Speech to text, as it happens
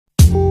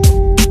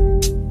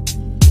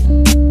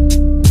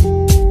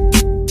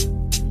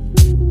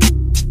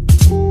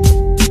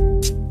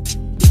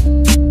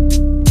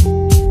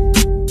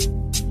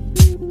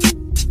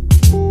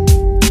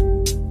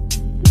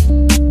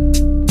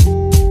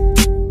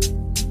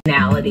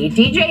personality,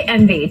 DJ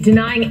Envy,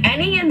 denying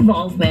any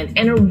involvement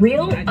in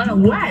an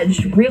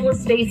alleged real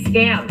estate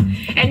scam.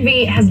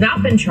 Envy has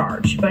not been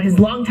charged, but his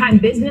longtime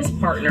business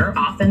partner,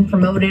 often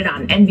promoted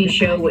on Envy's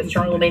show with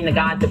Charlamagne tha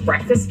God, The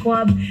Breakfast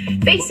Club,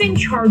 facing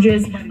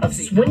charges of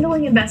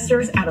swindling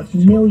investors out of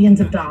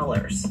millions of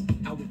dollars.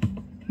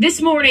 This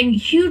morning,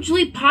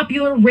 hugely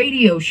popular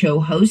radio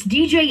show host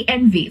DJ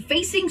Envy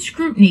facing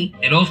scrutiny.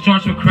 It all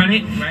starts with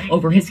credit, right?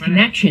 Over his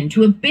connection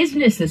to a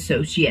business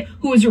associate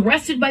who was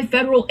arrested by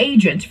federal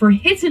agents for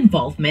his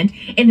involvement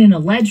in an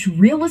alleged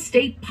real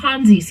estate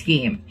Ponzi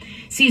scheme.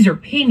 Cesar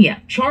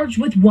Pena, charged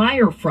with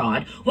wire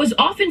fraud, was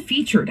often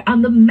featured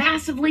on the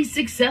massively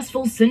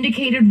successful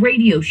syndicated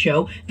radio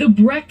show The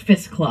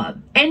Breakfast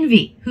Club.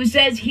 Envy, who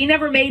says he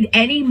never made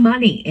any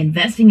money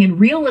investing in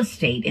real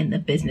estate in the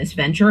business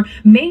venture,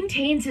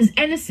 maintains his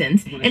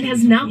innocence and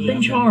has not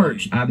been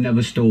charged. I've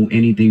never stole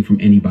anything from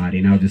anybody,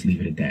 and I'll just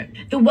leave it at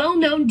that. The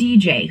well-known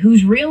DJ,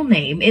 whose real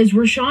name is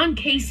Rashawn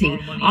Casey,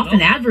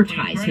 often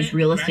advertised his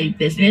real estate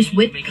business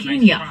with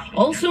Pena,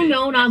 also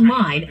known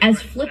online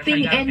as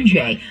Flipping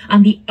NJ,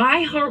 on the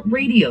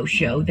iHeartRadio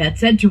show that's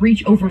said to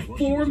reach over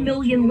 4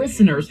 million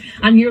listeners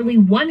on nearly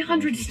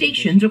 100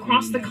 stations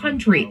across the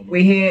country.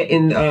 We're here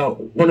in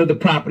one of the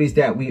properties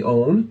that we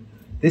own.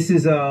 This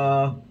is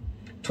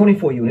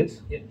 24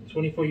 units. Yeah,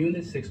 24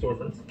 units, 6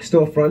 storefronts.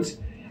 Storefronts.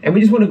 And we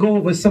just want to go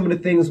over some of the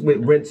things with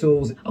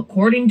rentals.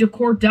 According to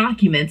court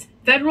documents,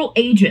 federal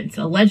agents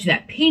allege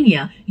that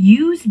Pena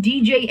used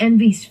DJ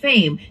Envy's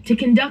fame to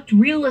conduct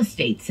real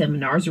estate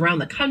seminars around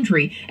the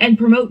country and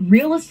promote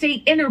real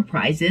estate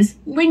enterprises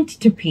linked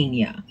to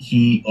Pena.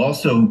 He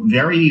also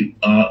very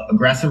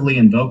aggressively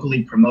and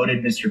vocally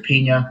promoted Mr.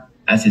 Pena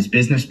as his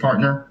business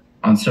partner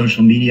on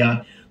social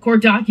media.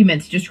 Court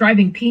documents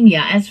describing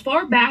Pena as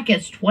far back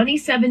as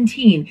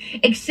 2017,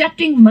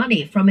 accepting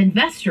money from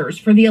investors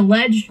for the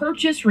alleged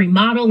purchase,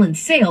 remodel, and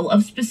sale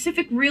of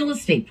specific real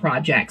estate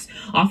projects,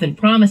 often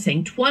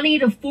promising 20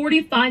 to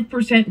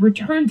 45%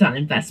 returns on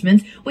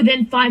investments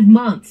within 5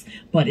 months,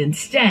 but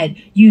instead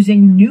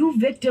using new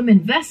victim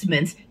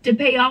investments to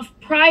pay off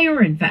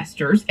prior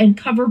investors and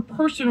cover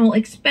personal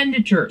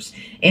expenditures,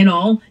 in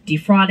all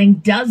defrauding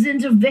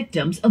dozens of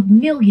victims of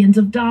millions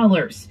of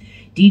dollars.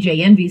 DJ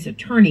Envy's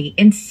attorney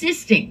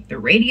insisting the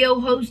radio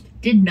host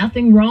did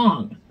nothing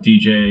wrong.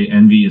 DJ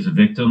Envy is a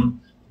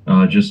victim,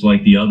 just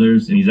like the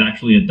others, and he's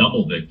actually a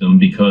double victim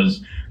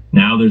because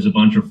now there's a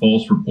bunch of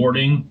false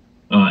reporting,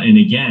 and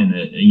again,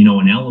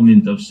 an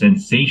element of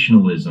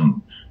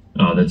sensationalism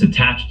that's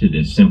attached to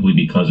this simply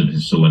because of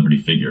his celebrity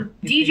figure.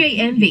 DJ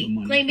Envy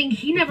claiming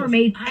he never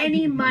made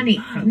any money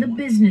from the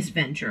business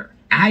venture.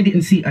 I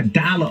didn't see a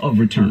dollar of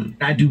return.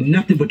 I do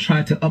nothing but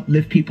try to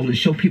uplift people and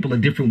show people a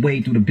different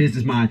way through the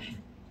business mind.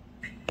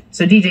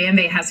 So DJ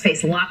Envy has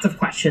faced lots of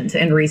questions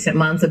in recent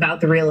months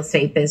about the real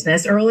estate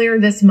business. Earlier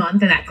this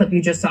month, in that clip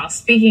you just saw,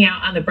 speaking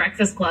out on The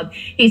Breakfast Club,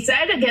 he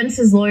said against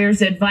his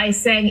lawyer's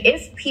advice, saying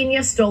if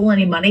Pena stole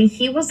any money,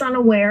 he was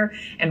unaware,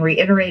 and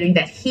reiterating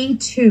that he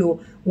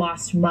too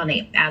lost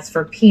money. As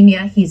for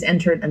Pena, he's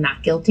entered a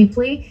not guilty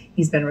plea.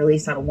 He's been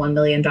released on a $1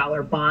 million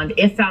bond.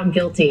 If found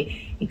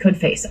guilty, he could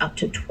face up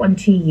to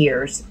 20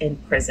 years in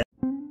prison.